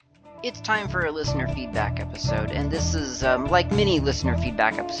It's time for a listener feedback episode, and this is like many listener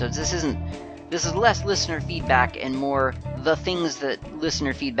feedback episodes. This is less listener feedback and more the things that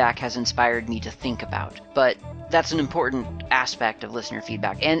listener feedback has inspired me to think about. But that's an important aspect of listener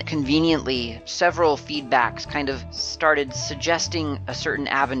feedback. And conveniently, several feedbacks kind of started suggesting a certain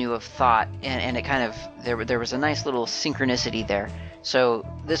avenue of thought, and it kind of there was a nice little synchronicity there. So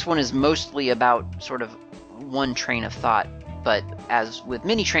this one is mostly about sort of one train of thought. But as with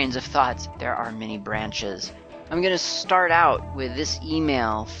many trains of thoughts, there are many branches. I'm going to start out with this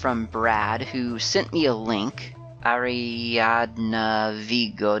email from Brad, who sent me a link,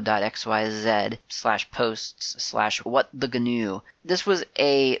 ariadnavigo.xyz/posts/whatthegnu. This was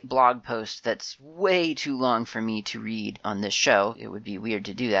a blog post that's way too long for me to read on this show. It would be weird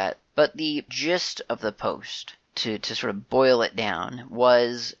to do that. But the gist of the post, to sort of boil it down,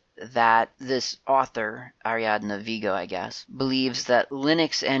 was that this author, Ariadna Vigo, I guess, believes that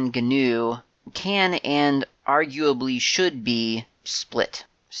Linux and GNU can and arguably should be split,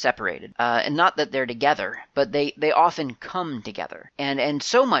 separated. And not that they're together, but they often come together. And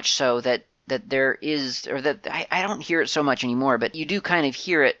so much so that there is, or that I don't hear it so much anymore, but you do kind of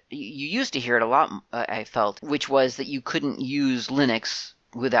hear it. You used to hear it a lot, I felt, which was that you couldn't use Linux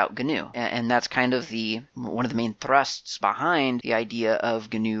without GNU. And that's kind of one of the main thrusts behind the idea of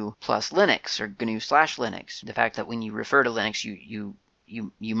GNU plus Linux, or GNU/Linux. The fact that when you refer to Linux, you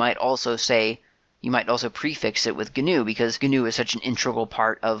might also say, you might also prefix it with GNU, because GNU is such an integral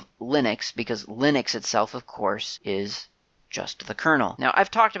part of Linux, because Linux itself, of course, is just the kernel. Now,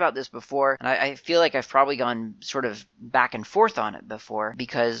 I've talked about this before, and I feel like I've probably gone sort of back and forth on it before,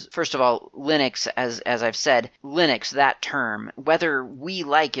 because, first of all, Linux, as I've said, Linux, that term, whether we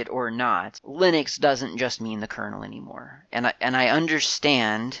like it or not, Linux doesn't just mean the kernel anymore. And I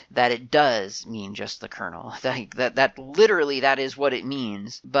understand that it does mean just the kernel. That literally, that is what it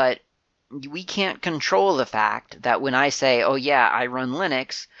means, but we can't control the fact that when I say, oh yeah, I run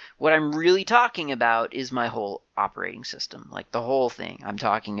Linux, what I'm really talking about is my whole operating system, like the whole thing. I'm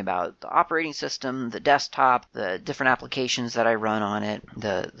talking about the operating system, the desktop, the different applications that I run on it,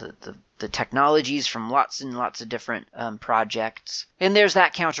 the technologies from lots and lots of different projects. And there's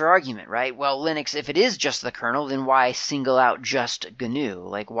that counter argument, right? Well, Linux, if it is just the kernel, then why single out just GNU?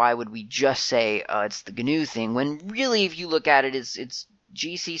 Like, why would we just say it's the GNU thing, when really, if you look at it, it's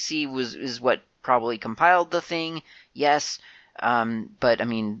GCC is what probably compiled the thing, yes, but I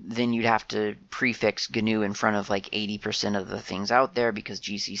mean, then you'd have to prefix GNU in front of like 80% of the things out there, because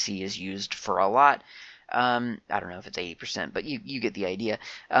GCC is used for a lot. I don't know if it's 80%, but you get the idea.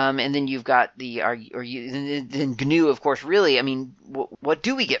 And then you've got then GNU, of course, really, I mean, what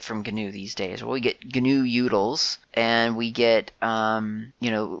do we get from GNU these days? Well, we get GNU utils, and we get,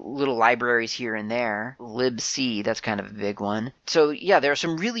 little libraries here and there. libc, that's kind of a big one. So yeah, there are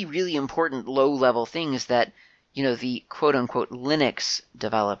some really, really important low-level things that, the quote-unquote Linux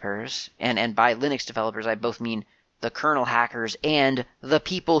developers, and by Linux developers, I both mean the kernel hackers and the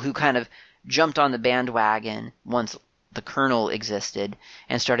people who kind of jumped on the bandwagon once the kernel existed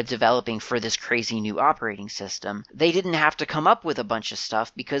and started developing for this crazy new operating system. They didn't have to come up with a bunch of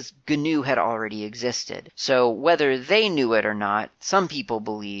stuff because GNU had already existed. So whether they knew it or not, some people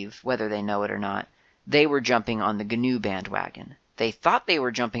believe, whether they know it or not, they were jumping on the GNU bandwagon. They thought they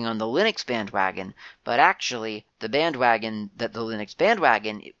were jumping on the Linux bandwagon, but actually the bandwagon that the Linux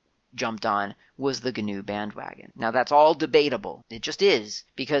bandwagon jumped on was the GNU bandwagon. Now that's all debatable. It just is,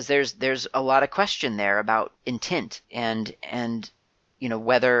 because there's a lot of question there about intent and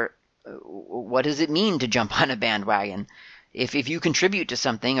whether what does it mean to jump on a bandwagon? If you contribute to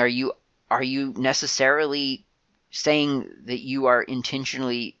something, are you necessarily saying that you are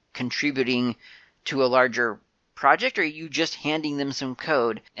intentionally contributing to a larger project, or are you just handing them some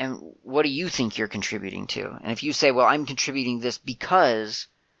code, and what do you think you're contributing to? And if you say, well, I'm contributing this because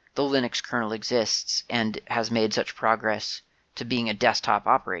the Linux kernel exists and has made such progress to being a desktop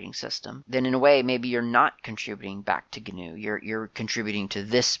operating system, then in a way, maybe you're not contributing back to GNU. You're contributing to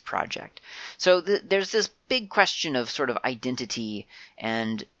this project. So there's this big question of sort of identity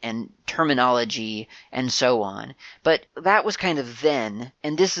and terminology and so on. But that was kind of then,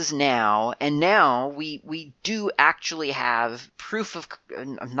 and this is now. And now we do actually have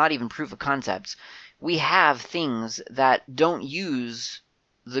not even proof of concepts. We have things that don't use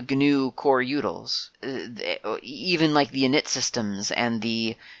the GNU core utils, even like the init systems and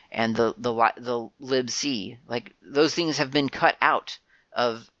the libc, like those things have been cut out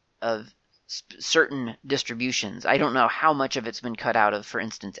of certain distributions. I don't know how much of it's been cut out of, for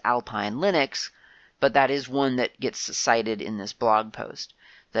instance, Alpine Linux, but that is one that gets cited in this blog post,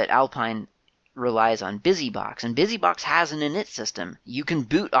 that Alpine relies on BusyBox, and BusyBox has an init system. You can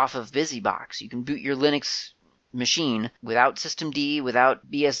boot off of BusyBox. You can boot your Linux machine without systemd, without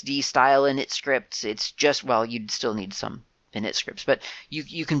BSD style init scripts. It's just, well, you'd still need some init scripts, but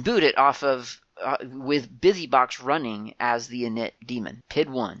you can boot it off of with BusyBox running as the init daemon.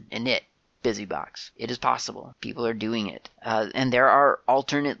 PID1 init BusyBox. It is possible. People are doing it. And there are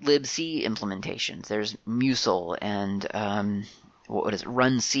alternate libc implementations. There's Musel and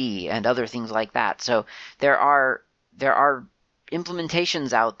runc and other things like that. So there are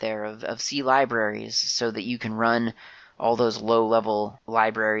implementations out there of C libraries so that you can run all those low-level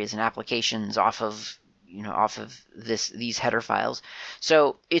libraries and applications off of these header files.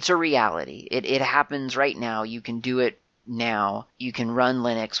 So it's a reality. It happens right now. You can do it now. You can run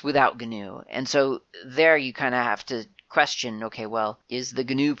Linux without GNU. And so there you kind of have to question, okay, well, is the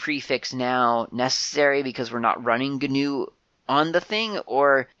GNU prefix now necessary because we're not running GNU on the thing,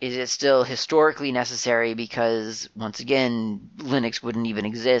 or is it still historically necessary because, once again, Linux wouldn't even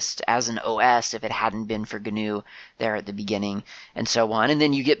exist as an OS if it hadn't been for GNU there at the beginning, and so on. And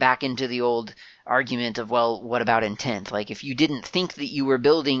then you get back into the old argument of, well, what about intent? Like, if you didn't think that you were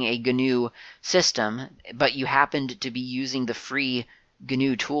building a GNU system, but you happened to be using the free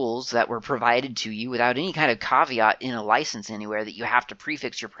GNU tools that were provided to you without any kind of caveat in a license anywhere that you have to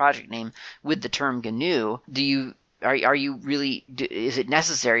prefix your project name with the term GNU, are you really, is it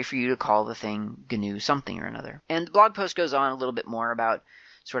necessary for you to call the thing GNU something or another? And the blog post goes on a little bit more about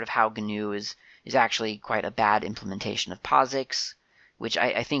sort of how GNU is actually quite a bad implementation of POSIX, which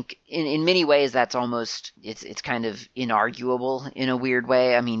I think in many ways that's almost, it's kind of inarguable in a weird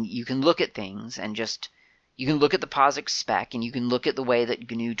way. I mean, you can look at things and just, you can look at the POSIX spec and you can look at the way that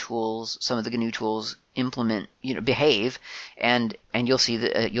some of the GNU tools implement, behave, and you'll see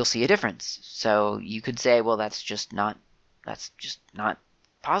a difference. So you could say, well, that's just not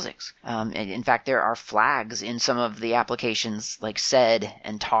POSIX. And in fact, there are flags in some of the applications like sed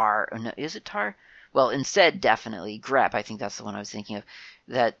and tar. Or no, is it tar? Well, in sed, definitely. grep, I think that's the one I was thinking of.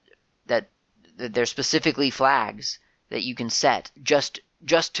 That there's specifically flags that you can set just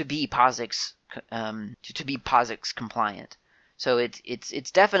to be POSIX to be POSIX compliant. So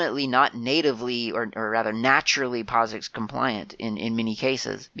it's definitely not natively or rather naturally POSIX compliant in many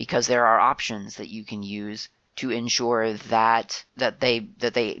cases, because there are options that you can use to ensure that they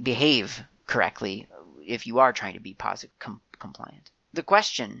behave correctly if you are trying to be POSIX compliant. The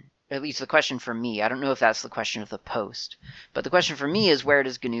question, at least the question for me, I don't know if that's the question of the post, but the question for me is, where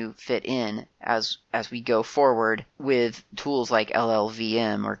does GNU fit in as we go forward with tools like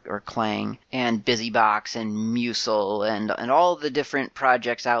LLVM or Clang and BusyBox and Musel and all the different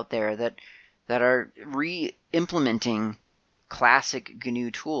projects out there that are re-implementing classic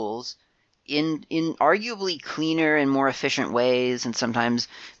GNU tools in arguably cleaner and more efficient ways, and sometimes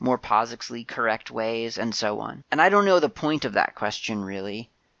more POSIXly correct ways, and so on. And I don't know the point of that question, really.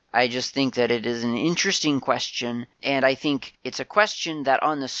 I just think that it is an interesting question, and I think it's a question that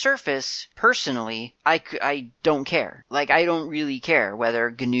on the surface, personally, I don't care. Like, I don't really care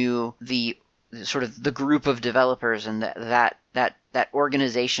whether GNU, the sort of the group of developers and that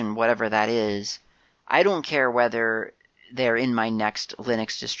organization, whatever that is, I don't care whether they're in my next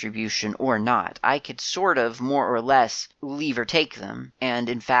Linux distribution or not. I could sort of more or less leave or take them. And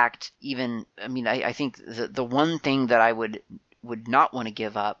in fact, even, I mean, I think the one thing that I would not want to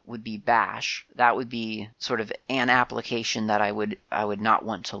give up would be Bash. That would be sort of an application that I would not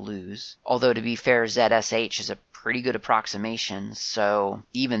want to lose. Although, to be fair, ZSH is a pretty good approximation, so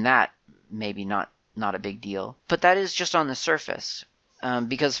even that maybe not a big deal. But that is just on the surface.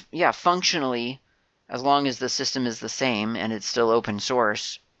 Because, yeah, functionally, as long as the system is the same and it's still open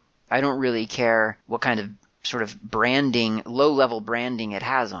source, I don't really care what kind of sort of branding, low-level branding it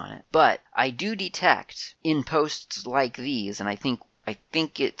has on it. But I do detect in posts like these, and I think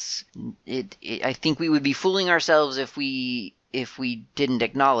we would be fooling ourselves if we didn't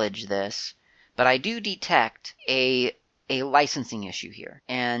acknowledge this, but I do detect a licensing issue here.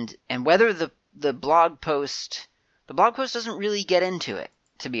 And whether the blog post doesn't really get into it,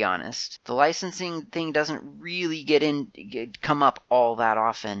 to be honest. The licensing thing doesn't really come up all that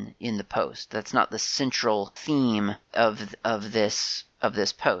often in the post. That's not the central theme of this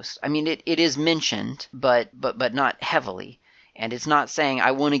post. I mean, it is mentioned, but not heavily. And it's not saying I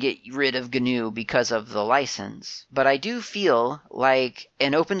want to get rid of GNU because of the license. But I do feel like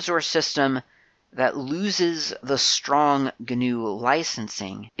an open source system that loses the strong GNU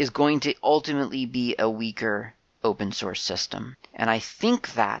licensing is going to ultimately be a weaker open source system. And I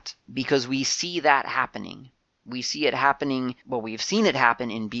think that because we see that happening. We see it happening, well, we've seen it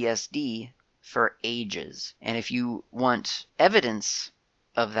happen in BSD for ages. And if you want evidence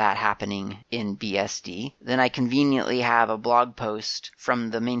of that happening in BSD, then I conveniently have a blog post from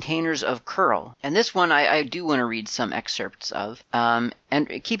the maintainers of curl. And this one I do want to read some excerpts of. And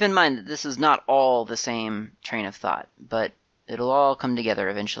keep in mind that this is not all the same train of thought, but it'll all come together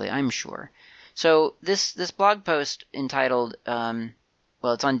eventually, I'm sure. So this blog post entitled,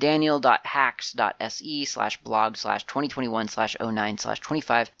 it's on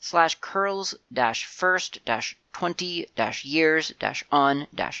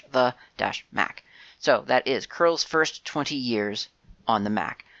So that is curl's first 20 years on the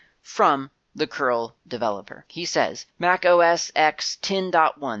Mac from the curl developer. He says, Mac OS X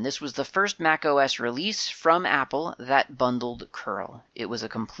 10.1. This was the first Mac OS release from Apple that bundled curl. It was a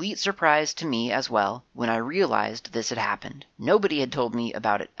complete surprise to me as well when I realized this had happened. Nobody had told me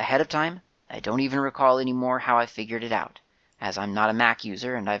about it ahead of time. I don't even recall anymore how I figured it out, as I'm not a Mac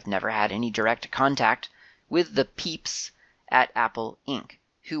user and I've never had any direct contact with the peeps at Apple Inc.,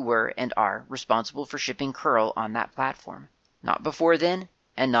 who were and are responsible for shipping curl on that platform. Not before then,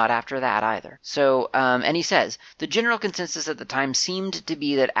 and not after that either. So, and he says, the general consensus at the time seemed to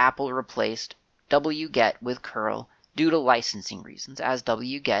be that Apple replaced wget with curl due to licensing reasons, as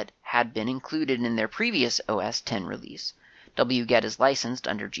wget had been included in their previous OS X release. Wget is licensed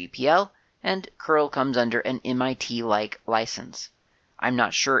under GPL, and curl comes under an MIT-like license. I'm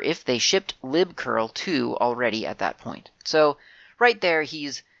not sure if they shipped libcurl too already at that point. So, right there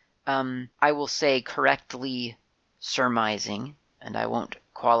he's, I will say, correctly surmising, and I won't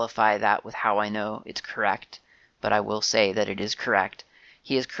qualify that with how I know it's correct, but I will say that it is correct.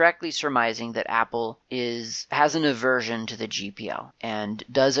 He is correctly surmising that Apple has an aversion to the GPL and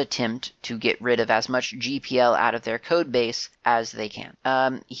does attempt to get rid of as much GPL out of their code base as they can.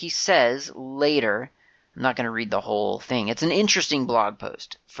 He says later, I'm not going to read the whole thing. It's an interesting blog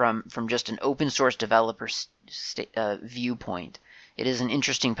post from just an open source developer viewpoint. It is an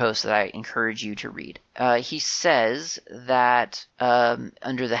interesting post that I encourage you to read. He says that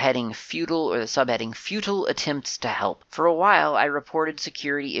under the heading futile, or the subheading futile attempts to help. For a while, I reported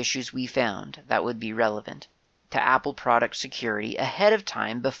security issues we found that would be relevant to Apple product security ahead of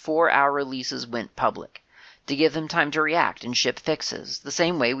time before our releases went public, to give them time to react and ship fixes, the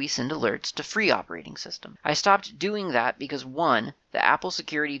same way we send alerts to free operating systems. I stopped doing that because, one, the Apple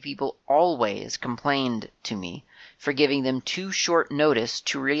security people always complained to me for giving them too short notice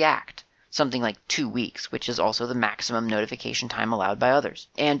to react, something like 2 weeks, which is also the maximum notification time allowed by others.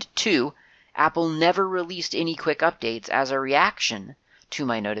 And two, Apple never released any quick updates as a reaction to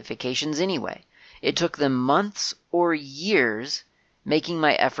my notifications anyway. It took them months or years, making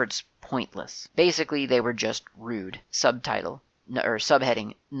my efforts pointless. Basically, they were just rude.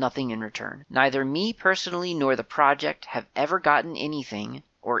 Subheading, nothing in return. Neither me personally nor the project have ever gotten anything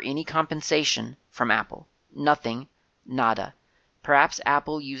or any compensation from Apple. Nothing. Nada. Perhaps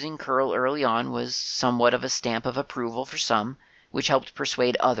Apple using curl early on was somewhat of a stamp of approval for some, which helped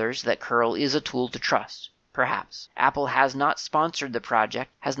persuade others that curl is a tool to trust. Perhaps. Apple has not sponsored the project,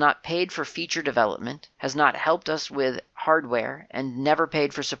 has not paid for feature development, has not helped us with hardware, and never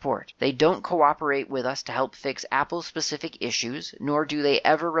paid for support. They don't cooperate with us to help fix Apple-specific issues, nor do they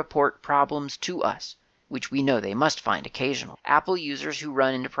ever report problems to us, which we know they must find occasionally. Apple users who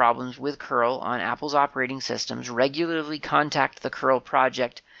run into problems with curl on Apple's operating systems regularly contact the curl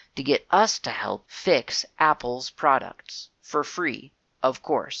project to get us to help fix Apple's products. For free, of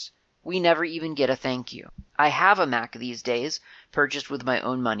course. We never even get a thank you. I have a Mac these days, purchased with my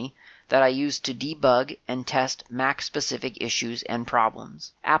own money, that I use to debug and test Mac-specific issues and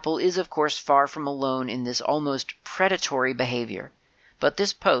problems. Apple is, of course, far from alone in this almost predatory behavior. But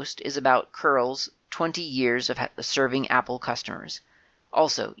this post is about curl's 20 years of serving Apple customers.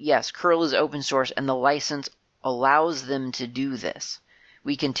 Also, yes, curl is open source and the license allows them to do this.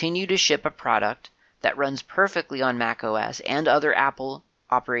 We continue to ship a product that runs perfectly on macOS and other Apple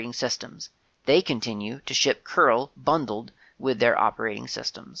operating systems. They continue to ship curl bundled with their operating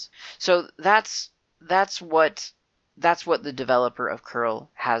systems. So that's what the developer of curl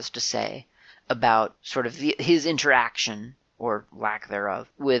has to say about sort of his interaction, or lack thereof,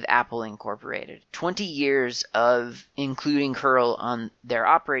 with Apple Incorporated. 20 years of including curl on their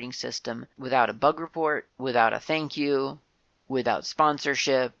operating system without a bug report, without a thank you, without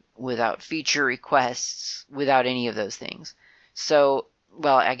sponsorship, without feature requests, without any of those things. So,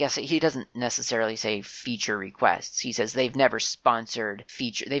 well, I guess he doesn't necessarily say feature requests. He says they've never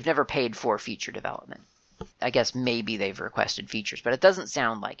they've never paid for feature development. I guess maybe they've requested features, but it doesn't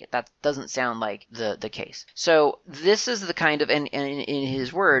sound like it. That doesn't sound like the case. So this is the kind of, and in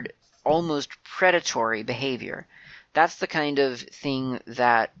his word, almost predatory behavior That's the kind of thing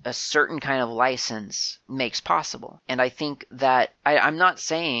that a certain kind of license makes possible. And I think that I'm not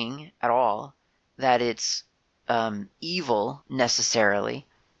saying at all that it's evil necessarily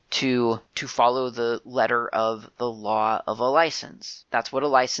to follow the letter of the law of a license. That's what a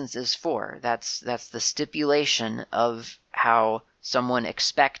license is for. That's the stipulation of how someone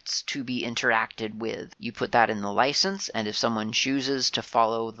expects to be interacted with. You put that in the license, and if someone chooses to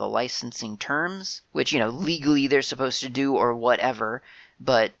follow the licensing terms, which, legally they're supposed to do or whatever,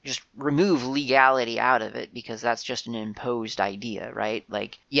 but just remove legality out of it, because that's just an imposed idea, right?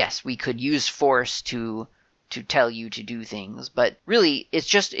 Like, yes, we could use force to tell you to do things, but really it's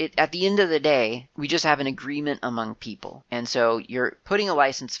just at the end of the day, we just have an agreement among people. And so you're putting a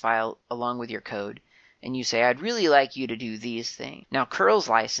license file along with your code, and you say, I'd really like you to do these things. Now, curl's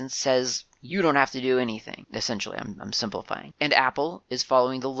license says you don't have to do anything. Essentially, I'm simplifying. And Apple is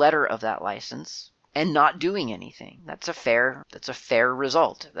following the letter of that license and not doing anything. That's a fair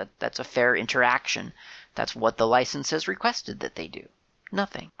result. That's a fair interaction. That's what the license has requested that they do.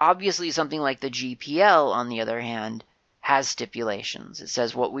 Nothing. Obviously, something like the GPL, on the other hand, has stipulations. It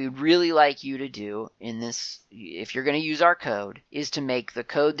says what we'd really like you to do in this, if you're going to use our code, is to make the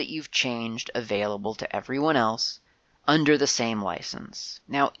code that you've changed available to everyone else under the same license.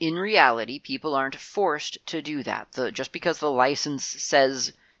 Now, in reality, people aren't forced to do that. Just because the license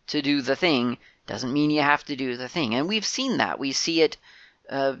says to do the thing doesn't mean you have to do the thing. And we've seen that. We see it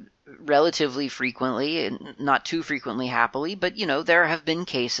relatively frequently, and not too frequently, happily, but there have been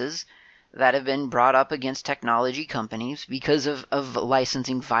cases that have been brought up against technology companies because of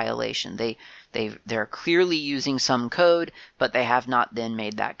licensing violation. They're clearly using some code, but they have not then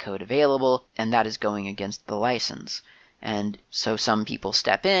made that code available, and that is going against the license. And so some people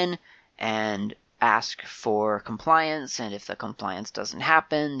step in and ask for compliance, and if the compliance doesn't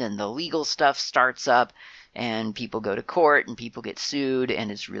happen, then the legal stuff starts up, and people go to court, and people get sued,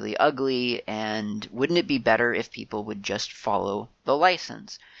 and it's really ugly, and wouldn't it be better if people would just follow the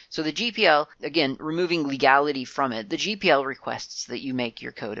license? So the GPL, again, removing legality from it, the GPL requests that you make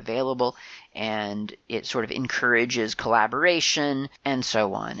your code available, and it sort of encourages collaboration, and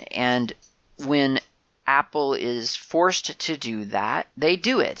so on. And when Apple is forced to do that, they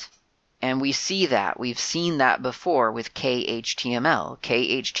do it. And we see that. We've seen that before with KHTML.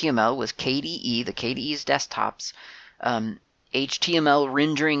 KHTML was KDE, the KDE's desktop's HTML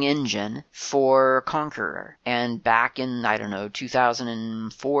rendering engine for Conqueror. And back in,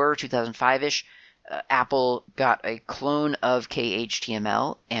 2004, 2005-ish, Apple got a clone of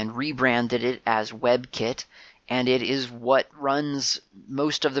KHTML and rebranded it as WebKit, and it is what runs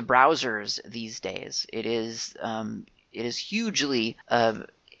most of the browsers these days. It is hugely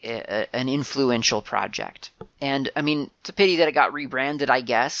an influential project. And it's a pity that it got rebranded, I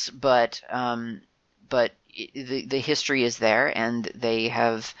guess, but the history is there, and they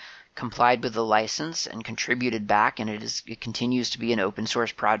have complied with the license and contributed back, and it continues to be an open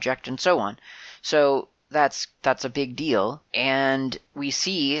source project, and so on. So that's a big deal. And we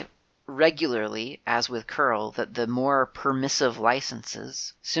see regularly, as with curl, that the more permissive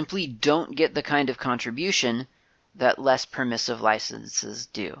licenses simply don't get the kind of contribution that less permissive licenses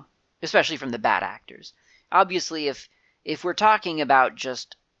do, especially from the bad actors. Obviously, if we're talking about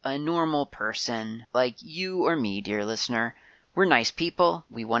just a normal person like you or me, dear listener, we're nice people.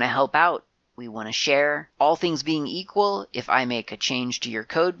 We want to help out. We want to share. All things being equal, if I make a change to your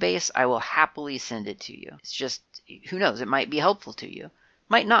code base, I will happily send it to you. It's just, who knows, it might be helpful to you.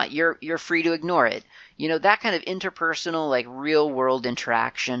 Might not. You're free to ignore it. That kind of interpersonal, like real world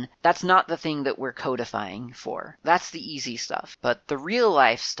interaction, that's not the thing that we're codifying for. That's the easy stuff. But the real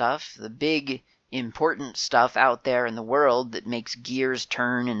life stuff, the big important stuff out there in the world that makes gears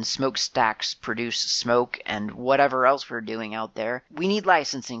turn and smokestacks produce smoke and whatever else we're doing out there, we need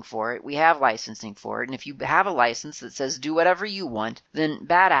licensing for it. We have licensing for it. And if you have a license that says do whatever you want, then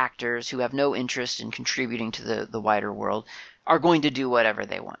bad actors who have no interest in contributing to the wider world are going to do whatever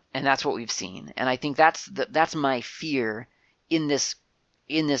they want. And that's what we've seen. And I think that's my fear in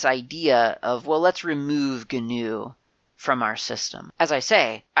this idea of, well, let's remove GNU from our system. As I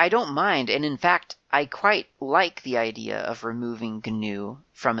say, I don't mind, and in fact, I quite like the idea of removing GNU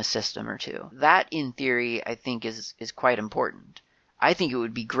from a system or two. That, in theory, I think is quite important. I think it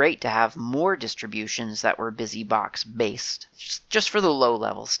would be great to have more distributions that were BusyBox based, just for the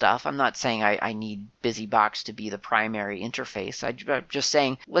low-level stuff. I'm not saying I need BusyBox to be the primary interface. I'm just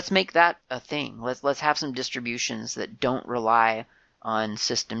saying, let's make that a thing. Let's have some distributions that don't rely on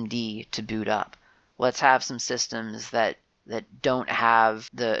systemd to boot up. Let's have some systems that don't have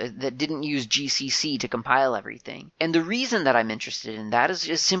that didn't use GCC to compile everything. And the reason that I'm interested in that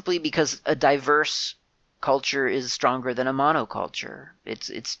is simply because a diverse culture is stronger than a monoculture.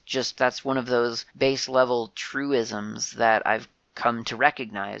 It's just, that's one of those base level truisms that I've come to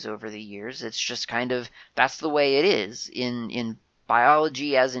recognize over the years. It's just kind of, that's the way it is in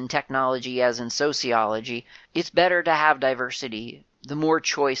biology, as in technology, as in sociology. It's better to have diversity. The more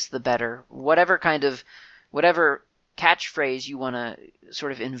choice, the better. Whatever catchphrase you want to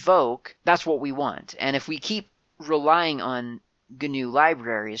sort of invoke, that's what we want. And if we keep relying on GNU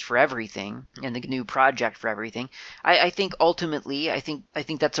libraries for everything and the GNU project for everything, I think ultimately, I think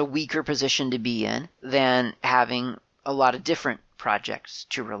that's a weaker position to be in than having a lot of different projects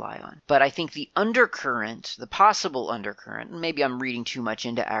to rely on. But I think the undercurrent, the possible undercurrent, and maybe I'm reading too much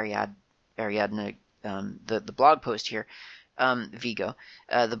into Ariadne, the blog post here, Vigo,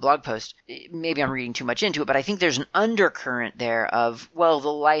 the blog post, maybe I'm reading too much into it, but I think there's an undercurrent there of, well, the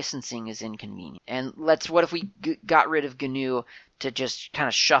licensing is inconvenient. And what if we got rid of GNU to just kind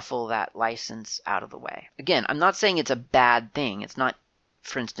of shuffle that license out of the way? Again, I'm not saying it's a bad thing. It's not,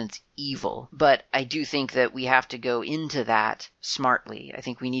 for instance, evil. But I do think that we have to go into that smartly. I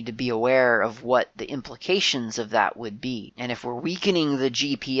think we need to be aware of what the implications of that would be. And if we're weakening the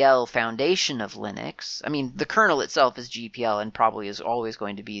GPL foundation of Linux, I mean, the kernel itself is GPL and probably is always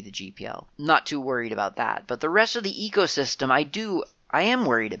going to be the GPL. Not too worried about that. But the rest of the ecosystem, I am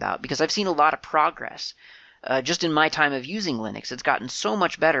worried about, because I've seen a lot of progress. Just in my time of using Linux, it's gotten so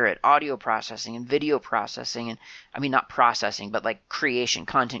much better at audio processing and video processing, and I mean, not processing, but like creation,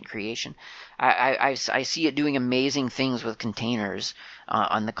 content creation. I see it doing amazing things with containers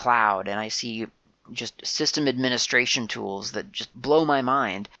on the cloud, and I see just system administration tools that just blow my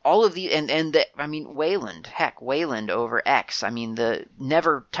mind. All of the I mean, Wayland over X. I mean, the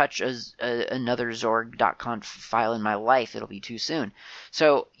never touch another Zorg.conf file in my life. It'll be too soon.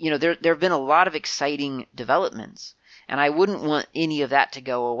 So, there have been a lot of exciting developments, and I wouldn't want any of that to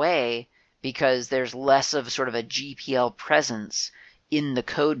go away because there's less of sort of a GPL presence in the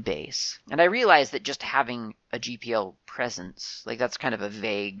code base. And I realize that just having a GPL presence, like, that's kind of a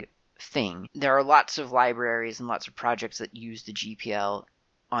vague thing. There are lots of libraries and lots of projects that use the GPL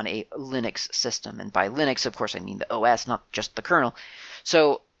on a Linux system. And by Linux, of course, I mean the OS, not just the kernel.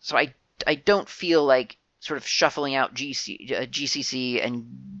 So I don't feel like sort of shuffling out GCC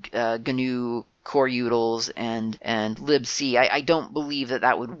and GNU core utils and libc. I don't believe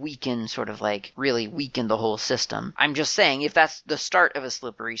that would weaken, sort of like really weaken the whole system. I'm just saying, if that's the start of a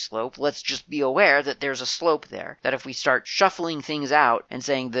slippery slope, let's just be aware that there's a slope there. That if we start shuffling things out and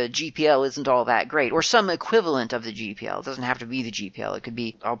saying the GPL isn't all that great, or some equivalent of the GPL, it doesn't have to be the GPL, it could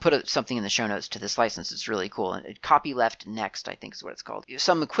be, I'll put something in the show notes to this license, it's really cool. Copyleft Next, I think is what it's called.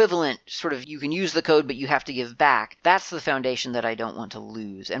 Some equivalent, sort of, you can use the code, but you have to give back. That's the foundation that I don't want to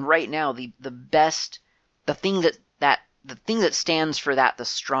lose. And right now, the thing that stands for that the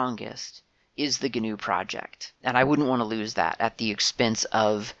strongest is the GNU project. And I wouldn't want to lose that at the expense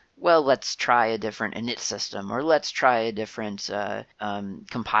of, well, let's try a different init system, or let's try a different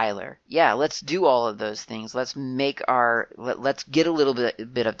compiler. Yeah, let's do all of those things. Let's get a little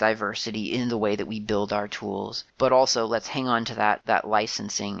bit of diversity in the way that we build our tools, but also let's hang on to that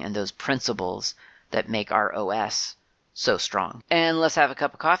licensing and those principles that make our OS so strong. And let's have a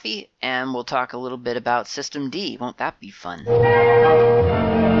cup of coffee, and we'll talk a little bit about System D. Won't that be fun?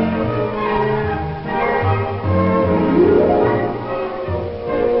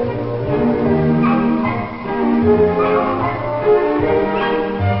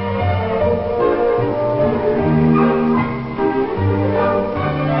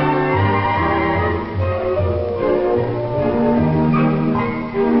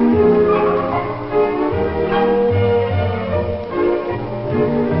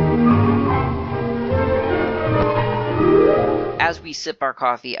 As we sip our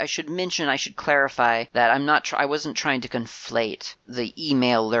coffee, I should clarify that I wasn't trying to conflate the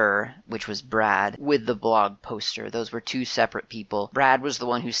emailer, which was Brad, with the blog poster. Those were two separate people. Brad was the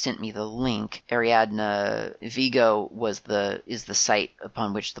one who sent me the link. Ariadne Vigo is the site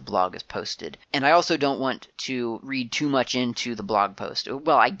upon which the blog is posted. And I also don't want to read too much into the blog post.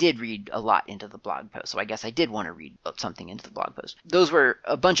 Well, I did read a lot into the blog post, so I guess I did want to read something into the blog post. Those were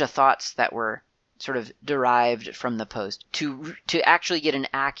a bunch of thoughts that were sort of derived from the post. To actually get an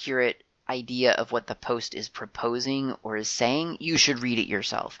accurate idea of what the post is proposing or is saying, you should read it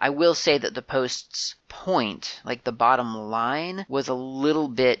yourself. I will say that the post's point, like the bottom line, was a little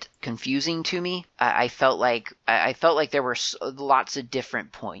bit confusing to me. I felt like there were lots of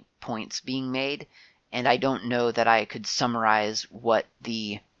different points being made, and I don't know that I could summarize what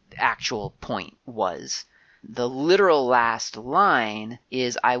the actual point was. The literal last line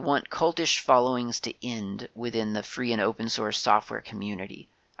is, I want cultish followings to end within the free and open source software community.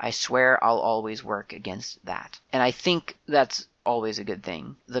 I swear I'll always work against that. And I think that's always a good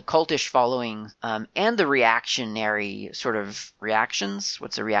thing. The cultish following and the reactionary sort of reactions.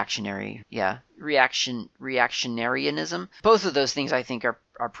 What's a reactionary? Yeah, reactionarianism. Both of those things I think are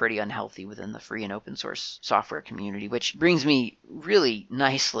pretty unhealthy within the free and open source software community, which brings me really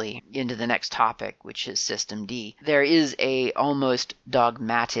nicely into the next topic, which is systemd. There is a almost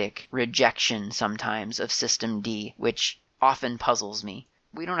dogmatic rejection sometimes of systemd, which often puzzles me.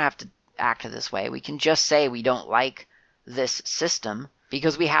 We don't have to act this way. We can just say we don't like this system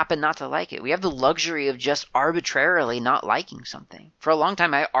because we happen not to like it. We have the luxury of just arbitrarily not liking something. For a long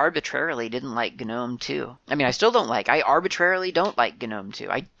time, I arbitrarily didn't like GNOME 2. I mean, I still don't like. I arbitrarily don't like GNOME 2.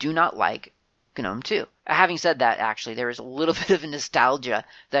 I do not like GNOME 2. Having said that, actually, there is a little bit of a nostalgia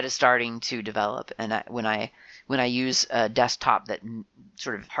that is starting to develop. And when I use a desktop that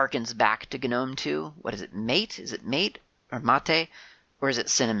sort of harkens back to GNOME 2, what is it, Mate? Is it Mate or Mate? Or is it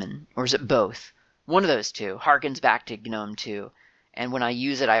Cinnamon? Or is it both? One of those two harkens back to GNOME 2. And when I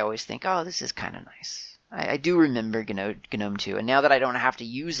use it, I always think, oh, this is kind of nice. I do remember GNOME 2. And now that I don't have to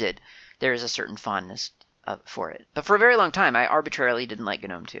use it, there is a certain fondness for it. But for a very long time, I arbitrarily didn't like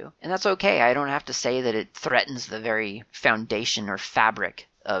GNOME 2. And that's okay. I don't have to say that it threatens the very foundation or fabric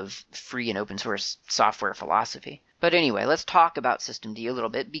of free and open source software philosophy. But anyway, let's talk about systemd a little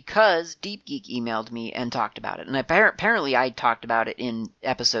bit because DeepGeek emailed me and talked about it. And apparently I talked about it in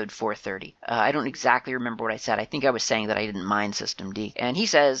episode 430. I don't exactly remember what I said. I think I was saying that I didn't mind systemd. And he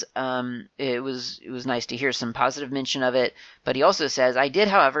says it was nice to hear some positive mention of it. But he also says, I did,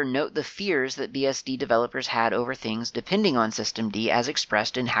 however, note the fears that BSD developers had over things depending on systemd as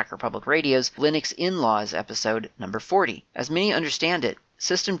expressed in Hacker Public Radio's Linux In-Laws episode number 40. As many understand it,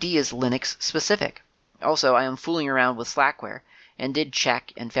 systemd is Linux specific. Also, I am fooling around with Slackware and did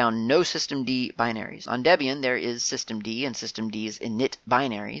check and found no systemd binaries. On Debian, there is systemd and systemd's init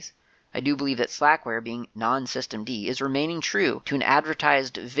binaries. I do believe that Slackware, being non-systemd, is remaining true to an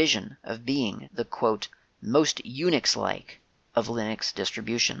advertised vision of being the, quote, most Unix-like of Linux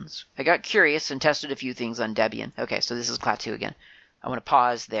distributions. I got curious and tested a few things on Debian. Okay, so this is Klaatu again. I want to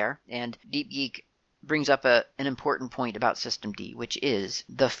pause there, and DeepGeek brings up an important point about systemd, which is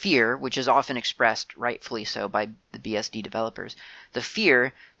the fear, which is often expressed, rightfully so, by the BSD developers, the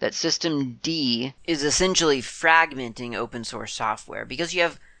fear that systemd is essentially fragmenting open source software, because you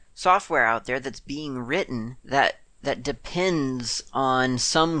have software out there that's being written that depends on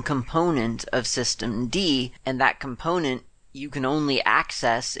some component of systemd, and that component you can only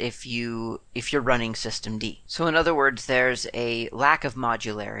access if you're running systemd. So in other words, there's a lack of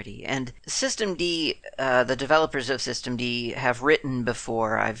modularity. And systemd, the developers of systemd have written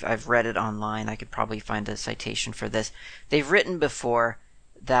before. I've read it online. I could probably find a citation for this. They've written before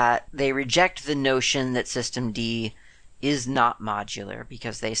that they reject the notion that systemd is not modular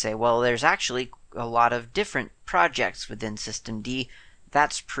because they say, well, there's actually a lot of different projects within systemd.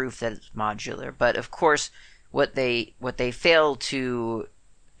 That's proof that it's modular. But of course, what they fail to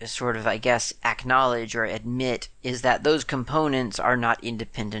sort of, I guess, acknowledge or admit is that those components are not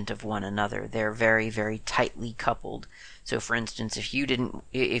independent of one another. They're very, very tightly coupled. So for instance, if you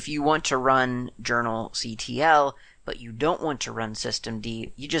want to run journalctl, but you don't want to run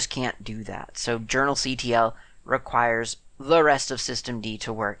systemd, you just can't do that. So journalctl requires the rest of systemd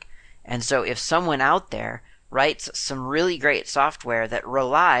to work. And so if someone out there writes some really great software that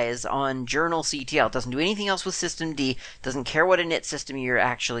relies on journalctl, doesn't do anything else with systemd, doesn't care what init system you're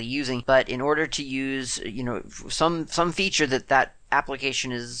actually using, but in order to use, some feature that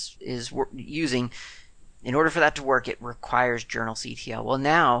application is using, in order for that to work, it requires journalctl. Well,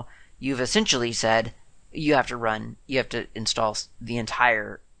 now you've essentially said you have to install the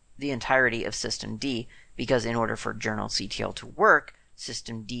entirety of systemd, because in order for journalctl to work,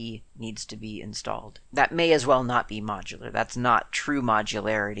 systemd needs to be installed. That may as well not be modular. That's not true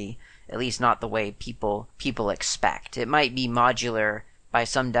modularity, at least not the way people expect. It might be modular by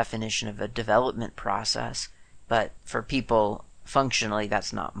some definition of a development process, but for people, functionally,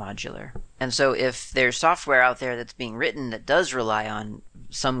 that's not modular. And so if there's software out there that's being written that does rely on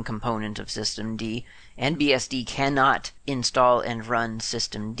some component of systemd, and BSD cannot install and run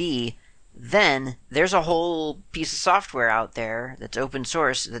systemd, then there's a whole piece of software out there that's open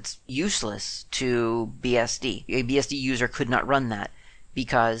source that's useless to BSD. A BSD user could not run that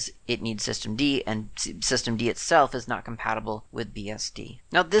because it needs systemd, and systemd itself is not compatible with BSD.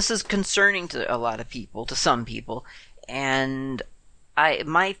 Now, this is concerning to a lot of people, to some people, and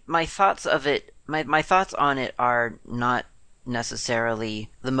my thoughts on it are not necessarily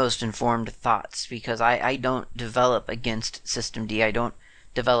the most informed thoughts, because I don't develop against systemd. I don't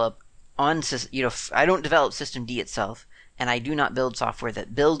develop I don't develop systemd itself, and I do not build software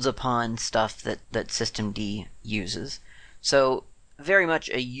that builds upon stuff that systemd uses. So very much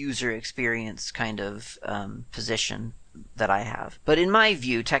a user experience kind of position that I have. But in my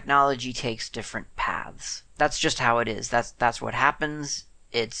view, technology takes different paths. That's just how it is. That's what happens.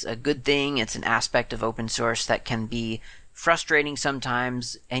 It's a good thing. It's an aspect of open source that can be frustrating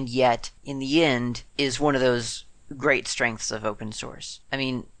sometimes, and yet, in the end, is one of those great strengths of open source. I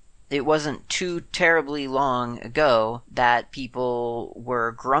mean, it wasn't too terribly long ago that people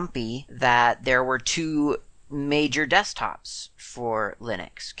were grumpy that there were two major desktops for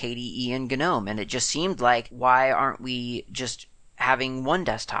Linux, KDE and GNOME, and it just seemed like, why aren't we just having one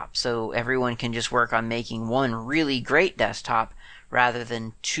desktop so everyone can just work on making one really great desktop rather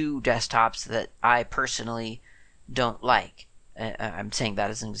than two desktops that I personally don't like. I'm saying that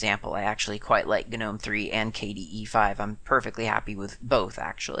as an example. I actually quite like GNOME 3 and KDE 5. I'm perfectly happy with both,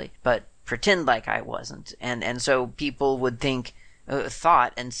 actually. But pretend like I wasn't. And so people would think,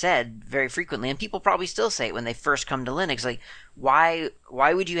 thought and said very frequently, and people probably still say it when they first come to Linux, like, why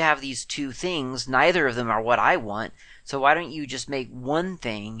would you have these two things? Neither of them are what I want. So why don't you just make one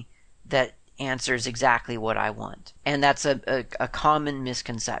thing that answers exactly what I want? And that's a common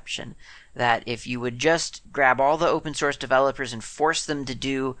misconception, that if you would just grab all the open source developers and force them to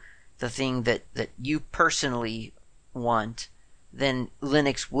do the thing that you personally want, then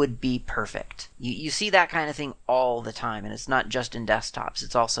Linux would be perfect. You see that kind of thing all the time, and it's not just in desktops.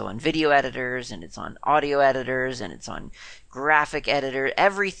 It's also on video editors, and it's on audio editors, and it's on graphic editors.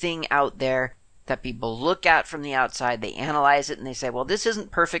 Everything out there that people look at from the outside, they analyze it, and they say, well, this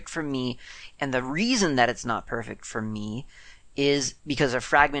isn't perfect for me, and the reason that it's not perfect for me is because of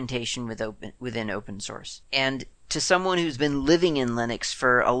fragmentation within open source. And to someone who's been living in Linux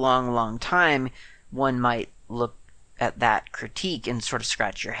for a long, long time, one might look at that critique and sort of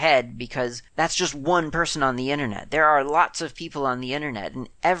scratch your head, because that's just one person on the internet. There are lots of people on the internet, and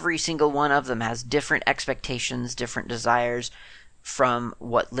every single one of them has different expectations, different desires from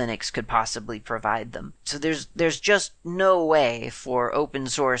what Linux could possibly provide them. So there's just no way for open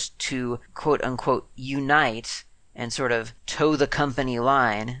source to quote unquote unite and sort of toe the company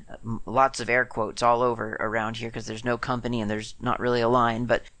line. Lots of air quotes all over around here because there's no company and there's not really a line,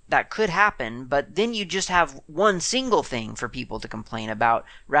 but that could happen. But then you just have one single thing for people to complain about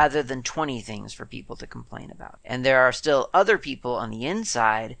rather than 20 things for people to complain about. And there are still other people on the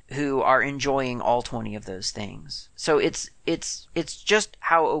inside who are enjoying all 20 of those things. So it's just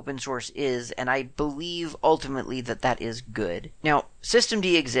how open source is, and I believe ultimately that is good. Now,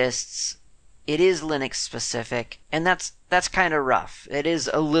 systemd exists. It is Linux specific, and that's kind of rough. It is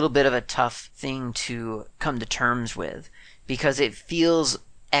a little bit of a tough thing to come to terms with, because it feels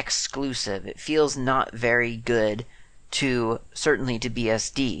exclusive. It feels not very good certainly to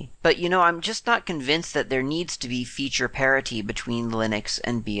BSD. But I'm just not convinced that there needs to be feature parity between Linux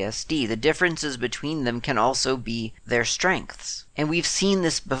and BSD. The differences between them can also be their strengths. And we've seen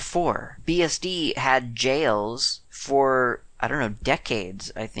this before. BSD had jails for, I don't know,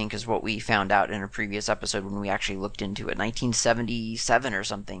 decades, I think is what we found out in a previous episode when we actually looked into it. 1977 or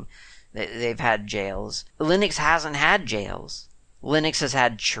something. They've had jails. Linux hasn't had jails. Linux has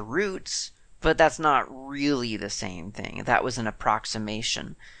had cheroots, but that's not really the same thing. That was an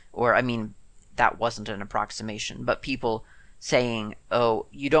approximation. Or, I mean, that wasn't an approximation, but people saying, oh,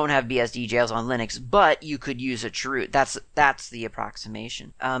 you don't have BSD jails on Linux, but you could use a cheroot. That's the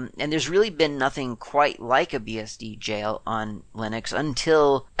approximation. And there's really been nothing quite like a BSD jail on Linux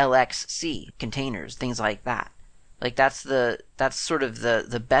until LXC containers, things like that. Like that's sort of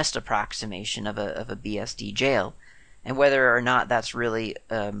the best approximation of a BSD jail. And whether or not that's really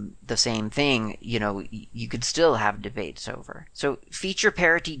the same thing, you could still have debates over. So feature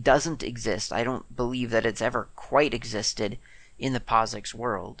parity doesn't exist. I don't believe that it's ever quite existed in the POSIX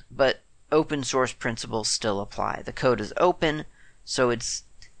world. But open source principles still apply. The code is open, so it's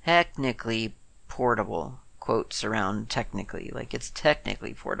technically portable. Quotes around technically, like it's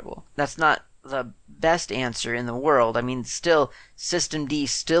technically portable. That's not the best answer in the world. I mean, still, systemd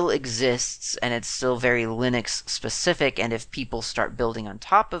still exists, and it's still very Linux specific, and if people start building on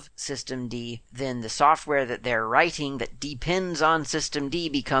top of systemd, then the software that they're writing that depends on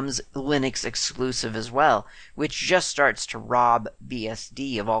systemd becomes Linux exclusive as well, which just starts to rob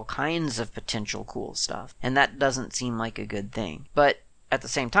BSD of all kinds of potential cool stuff, and that doesn't seem like a good thing. But at the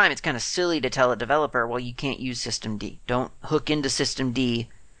same time, it's kind of silly to tell a developer, well, you can't use systemd. Don't hook into systemd,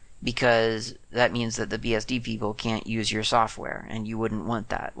 because that means that the BSD people can't use your software, and you wouldn't want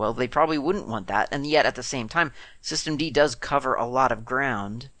that. Well, they probably wouldn't want that, and yet at the same time, systemd does cover a lot of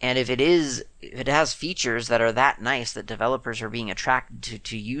ground, and if it has features that are that nice that developers are being attracted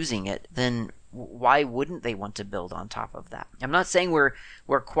to using it, then why wouldn't they want to build on top of that? I'm not saying we're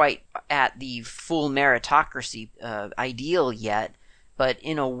quite at the full meritocracy ideal yet, but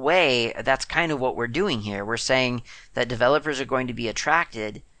in a way, that's kind of what we're doing here. We're saying that developers are going to be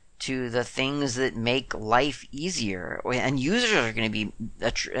attracted to the things that make life easier, and users are going to be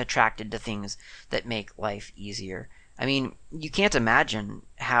attracted to things that make life easier. I mean, you can't imagine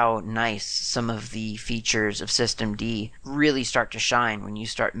how nice some of the features of systemd really start to shine when you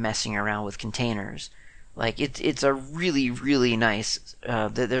start messing around with containers. Like, it's a really, really nice,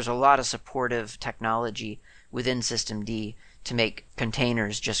 there's a lot of supportive technology within systemd to make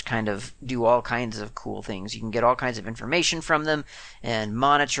containers just kind of do all kinds of cool things. You can get all kinds of information from them and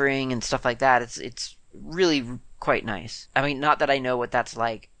monitoring and stuff like that. It's really quite nice. I mean, not that I know what that's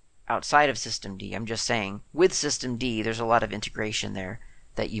like outside of systemd. I'm just saying with systemd, there's a lot of integration there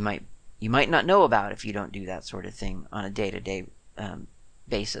that you might not know about if you don't do that sort of thing on a day-to-day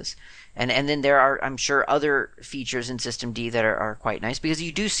basis. And then there are, I'm sure, other features in systemd that are quite nice, because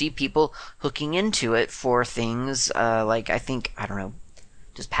you do see people hooking into it for things like, I don't know,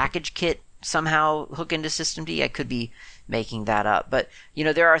 does PackageKit somehow hook into systemd? I could be making that up, but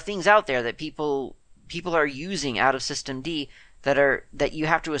there are things out there that people are using out of systemd that you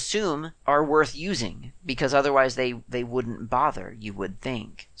have to assume are worth using, because otherwise they wouldn't bother, you would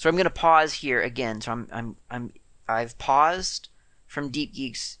think. So I'm going to pause here again. So I've paused from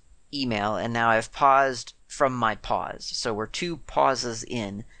DeepGeek's email, and now I've paused from my pause. So we're 2 pauses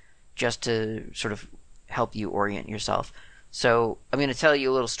in, just to sort of help you orient yourself. So I'm going to tell you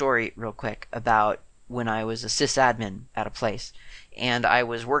a little story real quick about when I was a sysadmin at a place. And I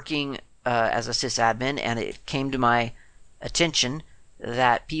was working as a sysadmin, and it came to my attention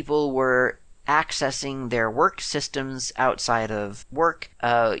that people were accessing their work systems outside of work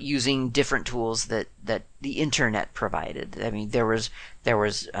using different tools that the internet provided. I mean, there was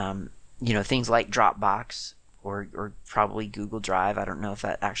things like Dropbox or probably Google Drive. I don't know if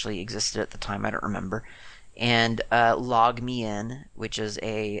that actually existed at the time. I don't remember. And LogMeIn, which is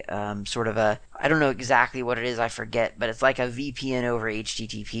a sort of a, I don't know exactly what it is, I forget, but it's like a VPN over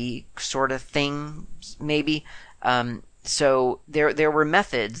HTTP sort of thing, maybe. So there were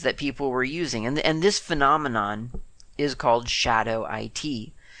methods that people were using, and this phenomenon is called shadow IT.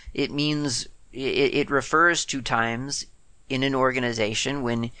 It means it refers to times in an organization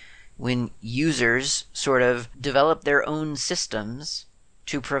when users sort of develop their own systems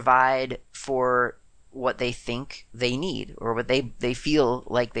to provide for what they think they need, or what they feel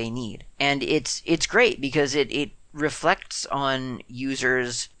like they need. And it's great because it reflects on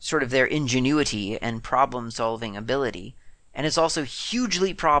users' sort of their ingenuity and problem-solving ability. And it's also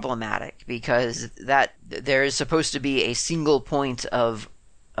hugely problematic because that there is supposed to be a single point of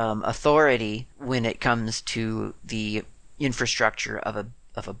authority when it comes to the infrastructure of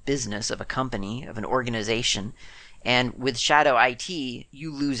a business, of a company, of an organization. And with shadow IT,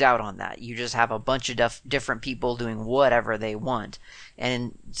 you lose out on that. You just have a bunch of different people doing whatever they want.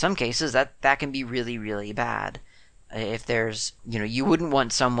 And in some cases, that can be really, really bad. If there's, you wouldn't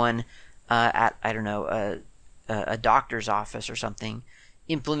want someone at, I don't know, a doctor's office or something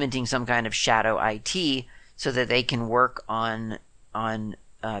implementing some kind of shadow IT so that they can work on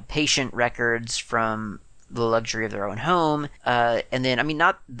patient records from the luxury of their own home. And then, I mean,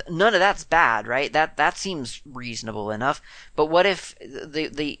 none of that's bad, right? That seems reasonable enough. But what if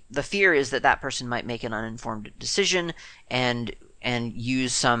the fear is that person might make an uninformed decision and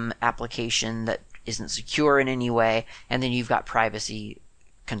use some application that isn't secure in any way, and then you've got privacy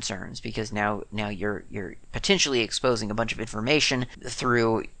concerns because now you're potentially exposing a bunch of information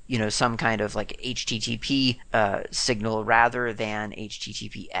through some kind of like HTTP signal rather than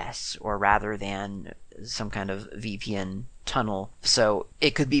HTTPS, or rather than some kind of VPN tunnel. So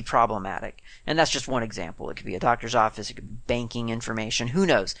it could be problematic. And that's just one example. It could be a doctor's office, it could be banking information, who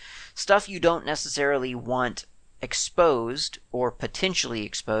knows. Stuff you don't necessarily want exposed or potentially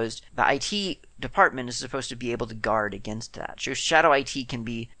exposed. The IT department is supposed to be able to guard against that. So shadow IT can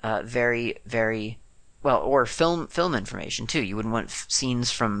be very, very well, or film information too. You wouldn't want scenes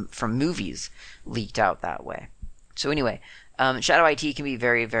from movies leaked out that way. So anyway, shadow IT can be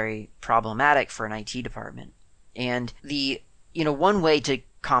very, very problematic for an IT department. And the one way to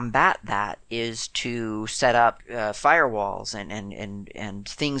combat that is to set up firewalls and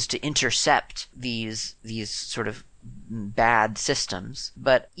things to intercept these sort of bad systems.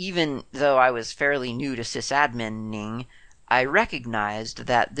 But even though I was fairly new to sysadmining, I recognized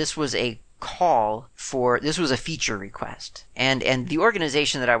that this was a feature request. And the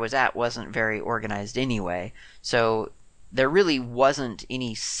organization that I was at wasn't very organized anyway, so there really wasn't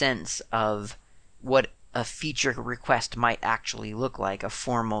any sense of what a feature request might actually look like, a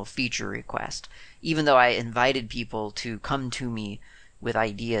formal feature request. Even though I invited people to come to me with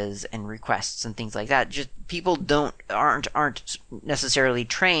ideas and requests and things like that, just people aren't necessarily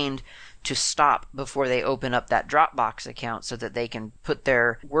trained to stop before they open up that Dropbox account so that they can put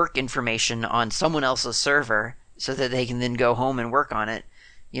their work information on someone else's server so that they can then go home and work on it.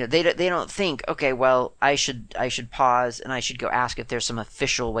 They don't think, okay, well, I should pause and I should go ask if there's some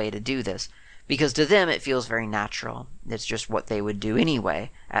official way to do this, because to them it feels very natural. It's just what they would do anyway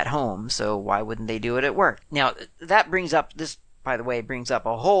at home, so why wouldn't they do it at work? Now, this, by the way, brings up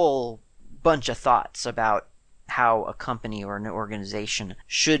a whole bunch of thoughts about how a company or an organization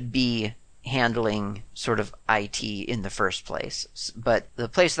should be handling sort of IT in the first place. But the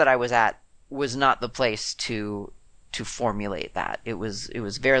place that I was at was not the place to formulate that. It was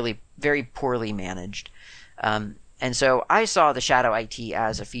very, very poorly managed. And so I saw the shadow IT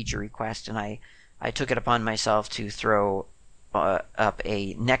as a feature request, and I took it upon myself to throw up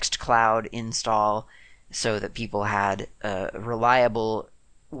a Nextcloud install so that people had a reliable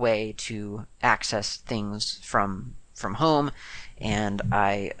way to access things from home. And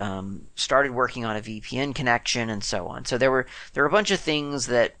I started working on a VPN connection and so on. So there were a bunch of things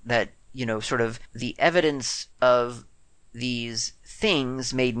that sort of the evidence of these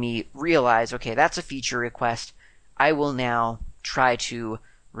things made me realize, okay, that's a feature request. I will now try to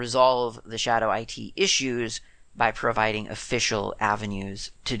resolve the shadow IT issues by providing official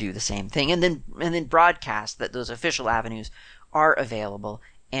avenues to do the same thing, and then broadcast that those official avenues are available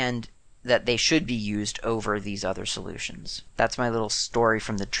and that they should be used over these other solutions. That's my little story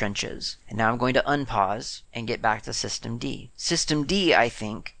from the trenches. And now I'm going to unpause and get back to System D. System D, I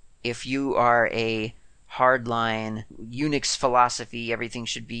think, if you are a hardline Unix philosophy, everything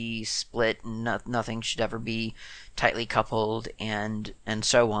should be split and nothing should ever be tightly coupled and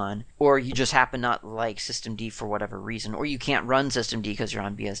so on, or you just happen not like Systemd for whatever reason, or you can't run Systemd because you're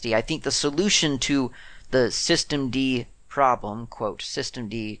on BSD, I think the solution to the Systemd problem, quote,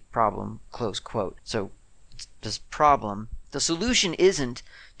 Systemd problem, close quote, so this problem, the solution isn't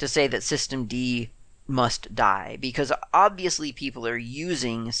to say that Systemd must die, because obviously people are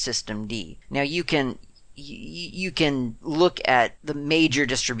using Systemd. Now you can look at the major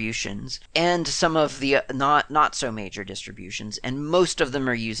distributions and some of the not so major distributions, and most of them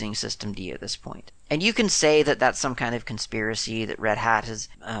are using Systemd at this point. And you can say that that's some kind of conspiracy, that Red Hat has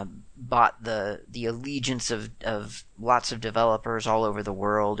bought the allegiance of lots of developers all over the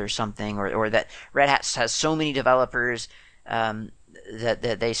world or something, or that Red Hat has so many developers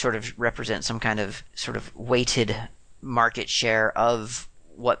that they sort of represent some kind of sort of weighted market share of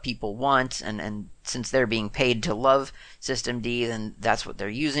what people want, and since they're being paid to love Systemd, then that's what they're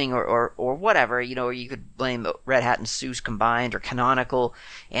using, or whatever. You could blame Red Hat and SUSE combined, or Canonical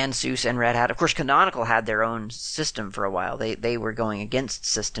and SUSE and Red Hat. Of course, Canonical had their own system for a while. They were going against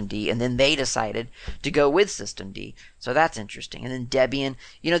Systemd, and then they decided to go with Systemd. So that's interesting. And then Debian.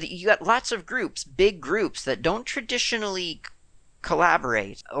 You got lots of groups, big groups, that don't traditionally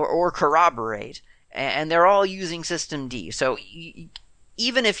collaborate or corroborate, and they're all using Systemd. So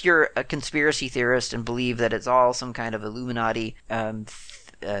even if you're a conspiracy theorist and believe that it's all some kind of Illuminati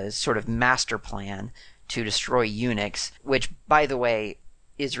sort of master plan to destroy Unix, which, by the way,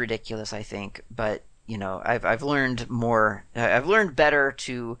 is ridiculous, I think. But I've learned more. I've learned better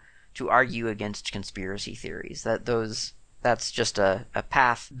to argue against conspiracy theories. That's just a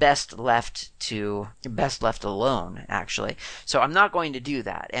path best left alone, actually. So I'm not going to do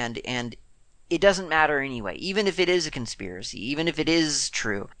that, and it doesn't matter anyway. Even if it is a conspiracy, even if it is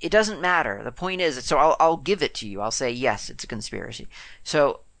true, it doesn't matter. The point is, so I'll give it to you. I'll say, yes, it's a conspiracy.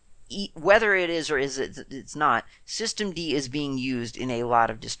 So whether it is or it's not, Systemd is being used in a lot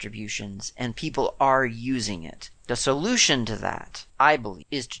of distributions, and people are using it. The solution to that, I believe,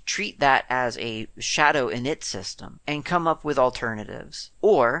 is to treat that as a shadow init system and come up with alternatives.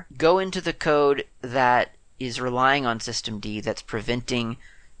 Or go into the code that is relying on Systemd that's preventing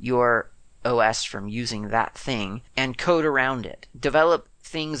your OS from using that thing, and code around it. Develop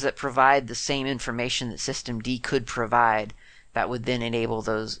things that provide the same information that Systemd could provide that would then enable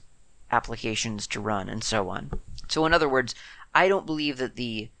those applications to run, and so on. So in other words, I don't believe that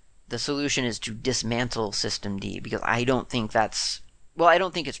the solution is to dismantle Systemd, because I don't think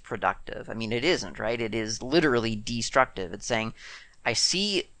it's productive. I mean, it isn't, right? It is literally destructive. It's saying, I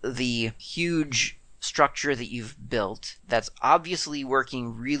see the huge structure that you've built that's obviously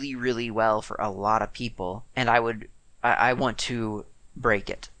working really, really well for a lot of people, and I want to break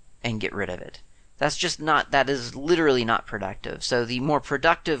it and get rid of it. That is literally not productive. So the more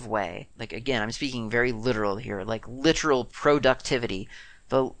productive way, like, again, I'm speaking very literal here, like literal productivity,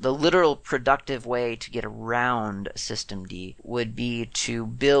 the literal productive way to get around systemd would be to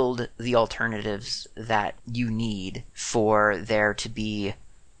build the alternatives that you need for there to be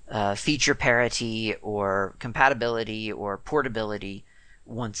feature parity or compatibility or portability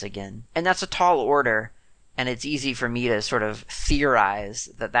once again. And that's a tall order, and it's easy for me to sort of theorize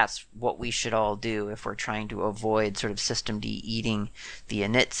that that's what we should all do if we're trying to avoid sort of systemd eating the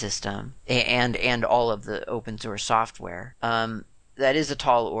init system and all of the open source software. That is a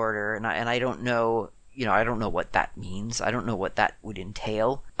tall order, and I don't know, I don't know what that means. I don't know what that would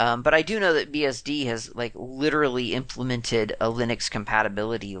entail. But I do know that BSD has like literally implemented a Linux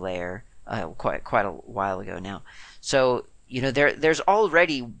compatibility layer quite a while ago now. So there's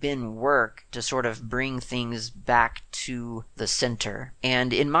already been work to sort of bring things back to the center.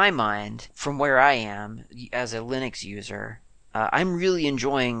 And in my mind, from where I am as a Linux user, I'm really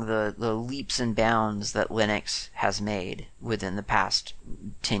enjoying the leaps and bounds that Linux has made within the past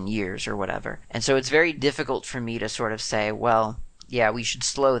 10 years or whatever. And so it's very difficult for me to sort of say, well, yeah, we should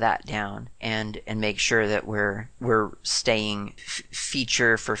slow that down and make sure that we're staying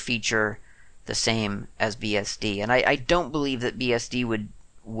feature for feature the same as BSD. And I don't believe that BSD would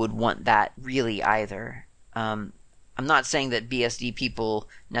want that really either. I'm not saying that BSD people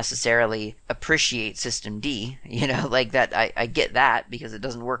necessarily appreciate systemd, like that. I get that because it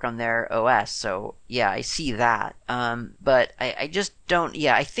doesn't work on their OS. So yeah, I see that. But I just don't.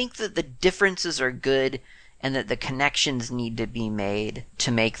 Yeah, I think that the differences are good and that the connections need to be made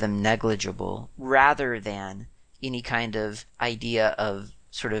to make them negligible rather than any kind of idea of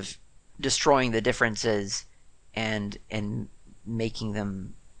sort of destroying the differences and making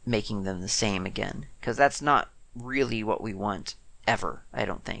them the same again, because that's not really what we want ever. I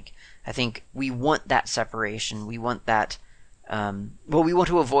don't think. I think we want that separation. We want that. We want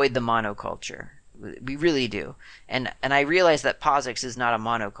to avoid the monoculture. We really do. And I realize that POSIX is not a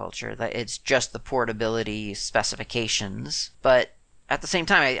monoculture. That it's just the portability specifications. But at the same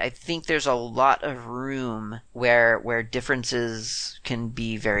time, I think there's a lot of room where differences can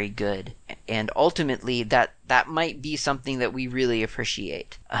be very good. And ultimately, that might be something that we really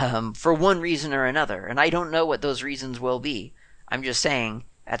appreciate for one reason or another. And I don't know what those reasons will be. I'm just saying,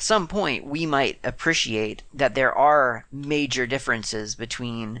 at some point, we might appreciate that there are major differences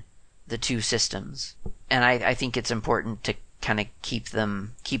between the two systems. And I think it's important to kind of keep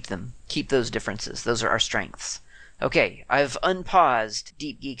those differences. Those are our strengths. Okay, I've unpaused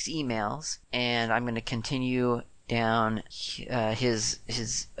Deep Geek's emails, and I'm going to continue down his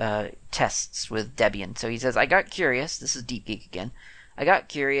tests with Debian. So he says, I got curious. This is Deep Geek again. I got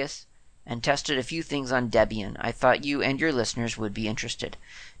curious and tested a few things on Debian. I thought you and your listeners would be interested.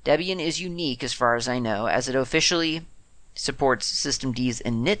 Debian is unique as far as I know, as it officially supports systemd's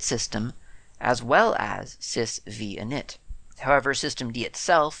init system as well as sysv init. However, systemd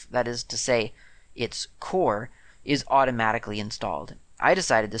itself, that is to say, its core, is automatically installed. I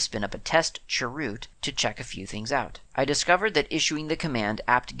decided to spin up a test chroot to check a few things out. I discovered that issuing the command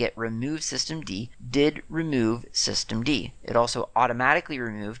apt-get remove systemd did remove systemd. It also automatically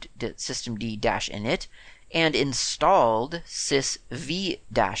removed systemd-init and installed sysv-init.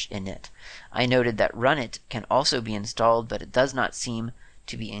 I noted that runit can also be installed, but it does not seem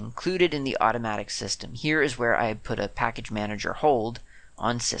to be included in the automatic system. Here is where I put a package manager hold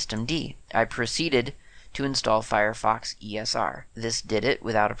on systemd. I proceeded to install Firefox ESR. This did it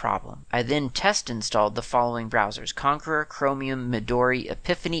without a problem. I then test installed the following browsers: Conqueror, Chromium, Midori,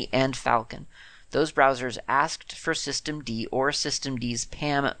 Epiphany, and Falcon. Those browsers asked for systemd or systemd's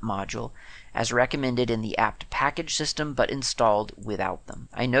PAM module as recommended in the apt package system, but installed without them.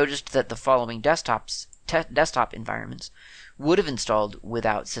 I noticed that the following desktop environments would have installed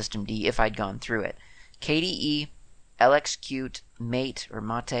without systemd if I'd gone through it: KDE, LXQt, Mate or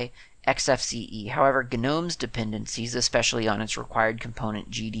Mate, XFCE. However, GNOME's dependencies, especially on its required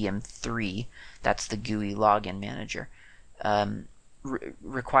component GDM3, that's the GUI login manager,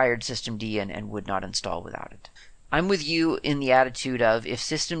 required systemd and would not install without it. I'm with you in the attitude of, if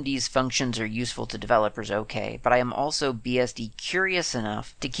systemd's functions are useful to developers, okay, but I am also BSD curious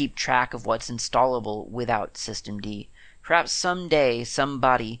enough to keep track of what's installable without systemd. Perhaps someday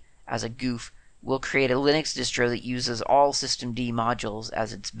somebody, as a goof, will create a Linux distro that uses all systemd modules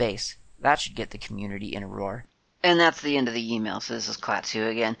as its base. That should get the community in a roar. And that's the end of the email. So this is Klaatu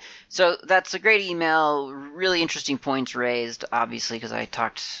again. So that's a great email. Really interesting points raised, obviously, because I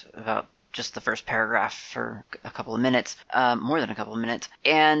talked about just the first paragraph for a couple of minutes, more than a couple of minutes.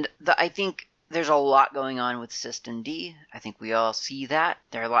 And I think there's a lot going on with systemd. I think we all see that.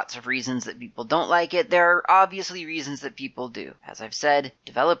 There are lots of reasons that people don't like it. There are obviously reasons that people do. As I've said,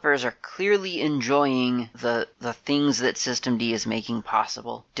 developers are clearly enjoying the things that systemd is making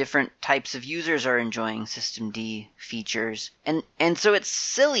possible. Different types of users are enjoying systemd features. And so it's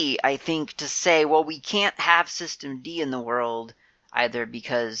silly, I think, to say, well, we can't have systemd in the world either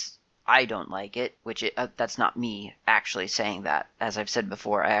because I don't like it, which that's not me actually saying that. As I've said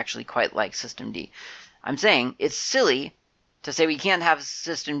before, I actually quite like systemd. I'm saying it's silly to say we can't have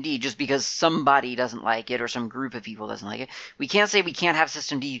systemd just because somebody doesn't like it or some group of people doesn't like it. We can't say we can't have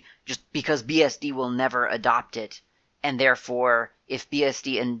systemd just because BSD will never adopt it, and therefore if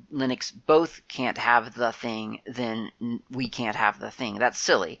BSD and Linux both can't have the thing, then we can't have the thing. That's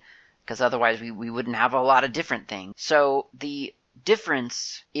silly, because otherwise we wouldn't have a lot of different things. So the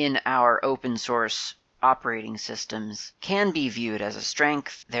difference in our open source operating systems can be viewed as a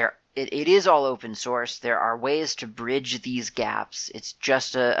strength. It is all open source. There are ways to bridge these gaps. It's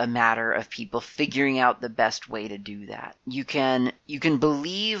just a matter of people figuring out the best way to do that. You can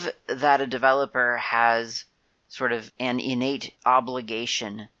believe that a developer has sort of an innate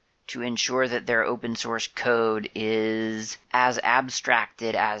obligation to ensure that their open source code is as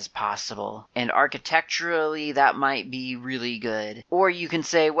abstracted as possible. And architecturally, that might be really good. Or you can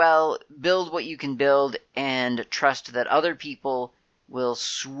say, well, build what you can build and trust that other people will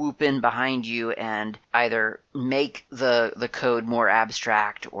swoop in behind you and either make the code more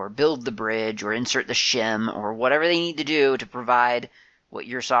abstract or build the bridge or insert the shim or whatever they need to do to provide what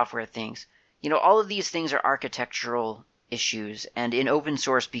your software thinks. All of these things are architectural issues, and in open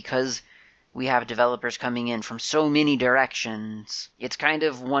source, because we have developers coming in from so many directions, it's kind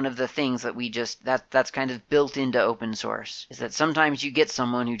of one of the things that that's kind of built into open source, is that sometimes you get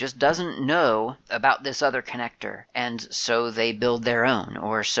someone who just doesn't know about this other connector, and so they build their own,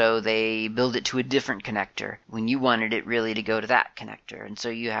 or so they build it to a different connector when you wanted it really to go to that connector, and so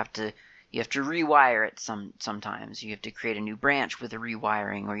you have to rewire it sometimes. You have to create a new branch with a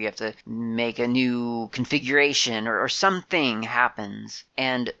rewiring, or you have to make a new configuration, or something happens,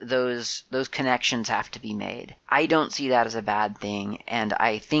 and those connections have to be made. I don't see that as a bad thing, and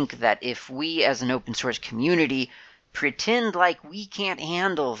I think that if we as an open source community pretend like we can't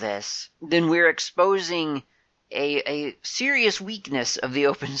handle this, then we're exposing a serious weakness of the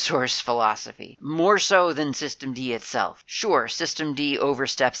open source philosophy, more so than systemd itself. Sure, systemd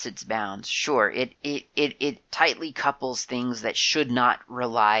oversteps its bounds. Sure, it tightly couples things that should not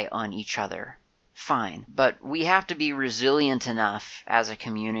rely on each other. Fine, but we have to be resilient enough as a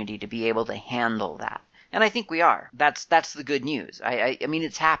community to be able to handle that. And I think we are. That's the good news. I mean,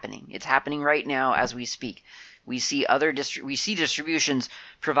 it's happening. It's happening right now as we speak. We see distributions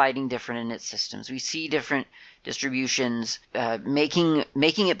providing different init systems. We see different distributions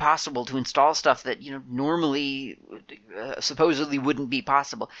making it possible to install stuff that normally supposedly wouldn't be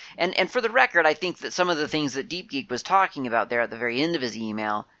possible. And for the record, I think that some of the things that DeepGeek was talking about there at the very end of his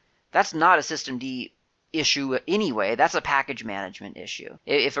email, that's not a systemd issue anyway. That's a package management issue.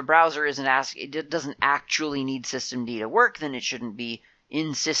 If a browser it doesn't actually need systemd to work, then it shouldn't be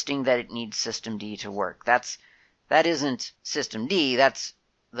insisting that it needs systemd to work. That isn't systemd, that's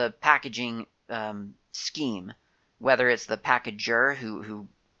the packaging scheme. Whether it's the packager who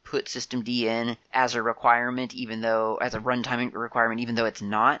put systemd in as a requirement, as a runtime requirement, even though it's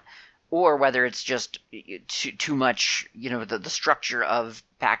not, or whether it's just too much, the structure of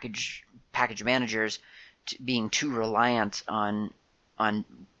package managers being too reliant on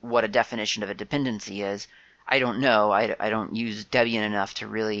what a definition of a dependency is. I don't know. I don't use Debian enough to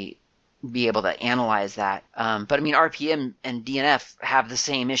really be able to analyze that. But I mean, RPM and DNF have the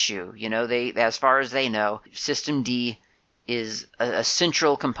same issue. They, as far as they know, systemd is a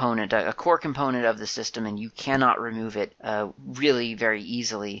central component, a core component of the system, and you cannot remove it really very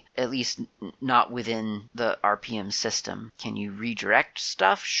easily, at least not within the RPM system. Can you redirect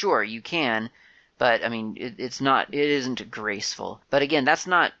stuff? Sure, you can, but I mean, it isn't graceful. But again, that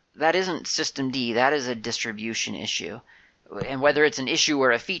isn't systemd, that is a distribution issue. And whether it's an issue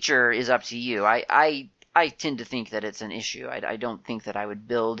or a feature is up to you. I tend to think that it's an issue. I don't think that I would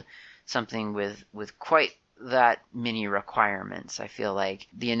build something with quite that many requirements. I feel like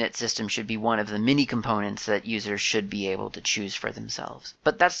the init system should be one of the many components that users should be able to choose for themselves.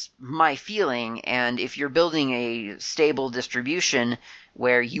 But that's my feeling, and if you're building a stable distribution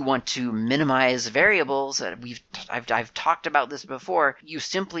where you want to minimize variables, I've talked about this before, you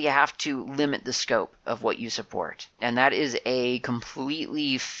simply have to limit the scope of what you support. And that is a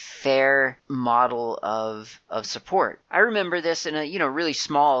completely fair model of support. I remember this in a really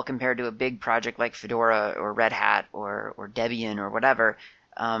small compared to a big project like Fedora or Red Hat or Debian or whatever.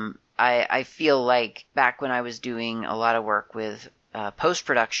 I feel like back when I was doing a lot of work with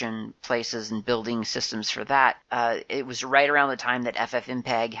post-production places and building systems for that, it was right around the time that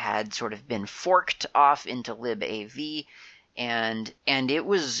FFmpeg had sort of been forked off into libav, and it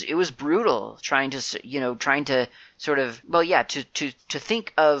was brutal trying to sort of, well, yeah, to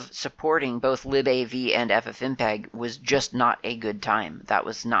think of supporting both libav and FFmpeg was just not a good time. That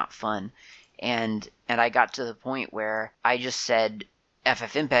was not fun, and I got to the point where I just said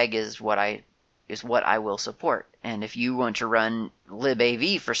FFmpeg is what I will support. And if you want to run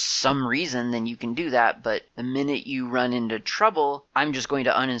libav for some reason, then you can do that. But the minute you run into trouble, I'm just going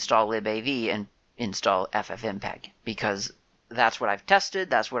to uninstall libav and install FFmpeg, because that's what I've tested.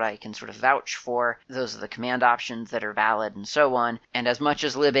 That's what I can sort of vouch for. Those are the command options that are valid and so on. And as much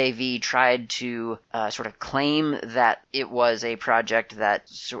as libav tried to sort of claim that it was a project that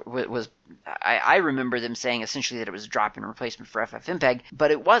was, I remember them saying essentially that it was a drop-in replacement for FFmpeg,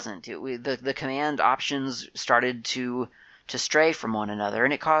 but it wasn't. The command options started to stray from one another,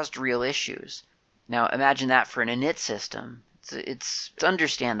 and it caused real issues. Now imagine that for an init system. It's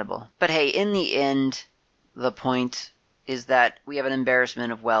understandable. But hey, in the end, the point is that we have an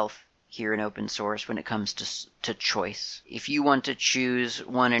embarrassment of wealth here in open source when it comes to choice. If you want to choose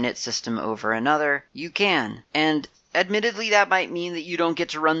one init system over another, you can. And admittedly, that might mean that you don't get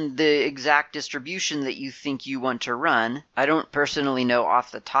to run the exact distribution that you think you want to run. I don't personally know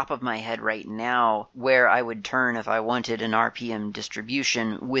off the top of my head right now where I would turn if I wanted an RPM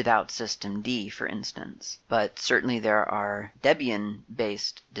distribution without systemd, for instance. But certainly there are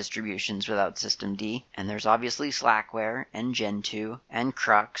Debian-based distributions without systemd, and there's obviously Slackware and Gentoo and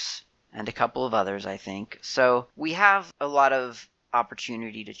Crux and a couple of others, I think. So we have a lot of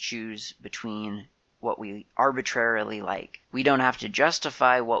opportunity to choose between what we arbitrarily like. We don't have to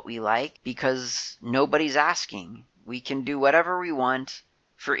justify what we like because nobody's asking. We can do whatever we want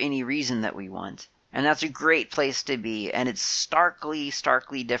for any reason that we want. And that's a great place to be. And it's starkly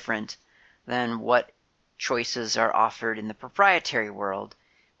different than what choices are offered in the proprietary world,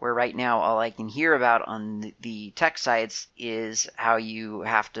 where right now all I can hear about on the tech sites is how you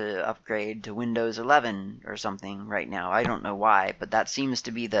have to upgrade to Windows 11 or something right now. I don't know why, but that seems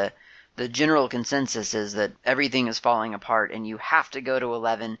to be the general consensus, is that everything is falling apart and you have to go to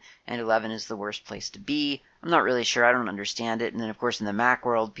 11, and 11 is the worst place to be. I'm not really sure. I don't understand it. And then, of course, in the Mac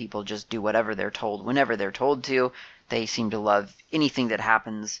world, people just do whatever they're told whenever they're told to. They seem to love anything that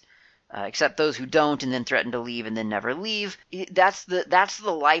happens, except those who don't and then threaten to leave and then never leave. That's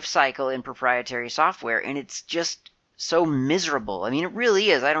the life cycle in proprietary software, and it's just so miserable. I mean, it really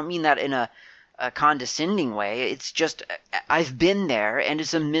is. I don't mean that in a condescending way. It's just, I've been there, and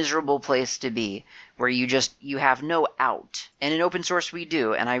it's a miserable place to be, where you have no out. And in open source we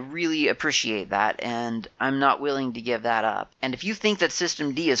do, and I really appreciate that, and I'm not willing to give that up. And if you think that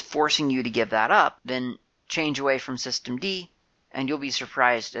systemd is forcing you to give that up, then change away from systemd, and you'll be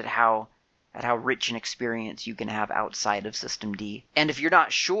surprised at how rich an experience you can have outside of systemd. And if you're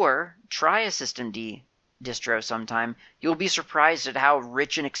not sure, try a systemd distro sometime. You'll be surprised at how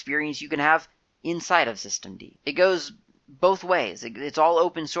rich an experience you can have inside of systemd. It goes both ways. It's all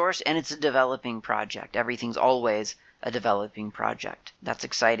open source, and it's a developing project. Everything's always a developing project. That's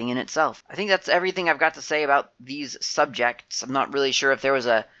exciting in itself. I think that's everything I've got to say about these subjects. I'm not really sure if there was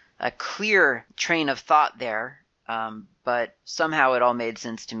a clear train of thought there, but somehow it all made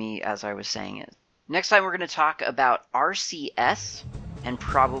sense to me as I was saying it. Next time we're going to talk about RCS and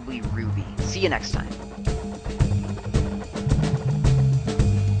probably Ruby. See you next time.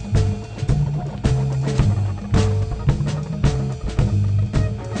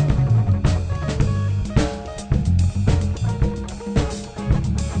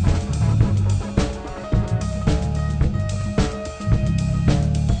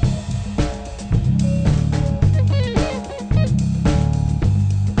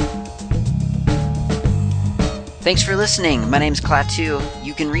 Thanks for listening. My name's Klaatu.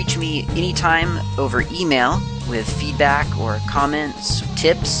 You can reach me anytime over email with feedback or comments,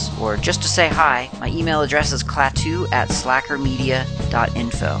 tips, or just to say hi. My email address is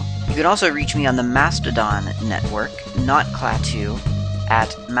klaatu@slackermedia.info. You can also reach me on the Mastodon network, not Klaatu,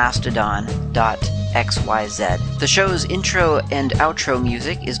 at mastodon.xyz. The show's intro and outro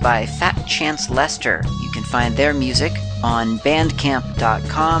music is by Fat Chance Lester. You can find their music on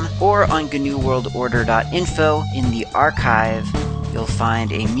bandcamp.com or on GNUWorldOrder.info. In the archive, you'll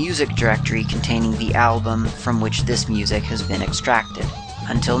find a music directory containing the album from which this music has been extracted.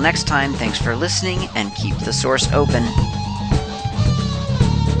 Until next time, thanks for listening, and keep the source open.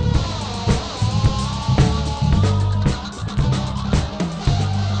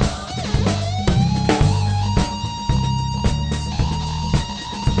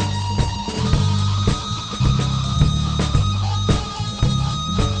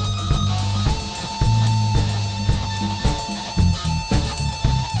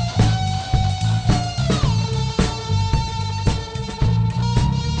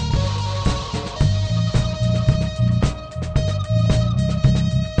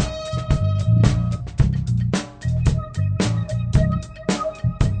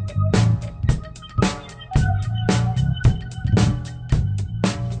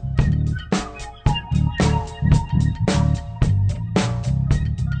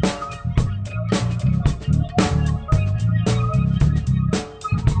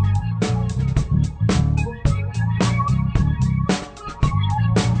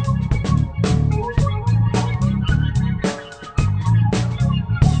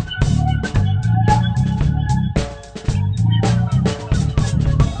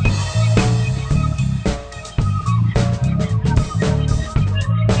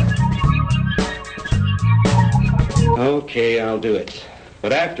 Okay, I'll do it.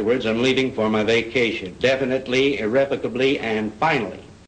 But afterwards, I'm leaving for my vacation. Definitely, irrevocably, and finally.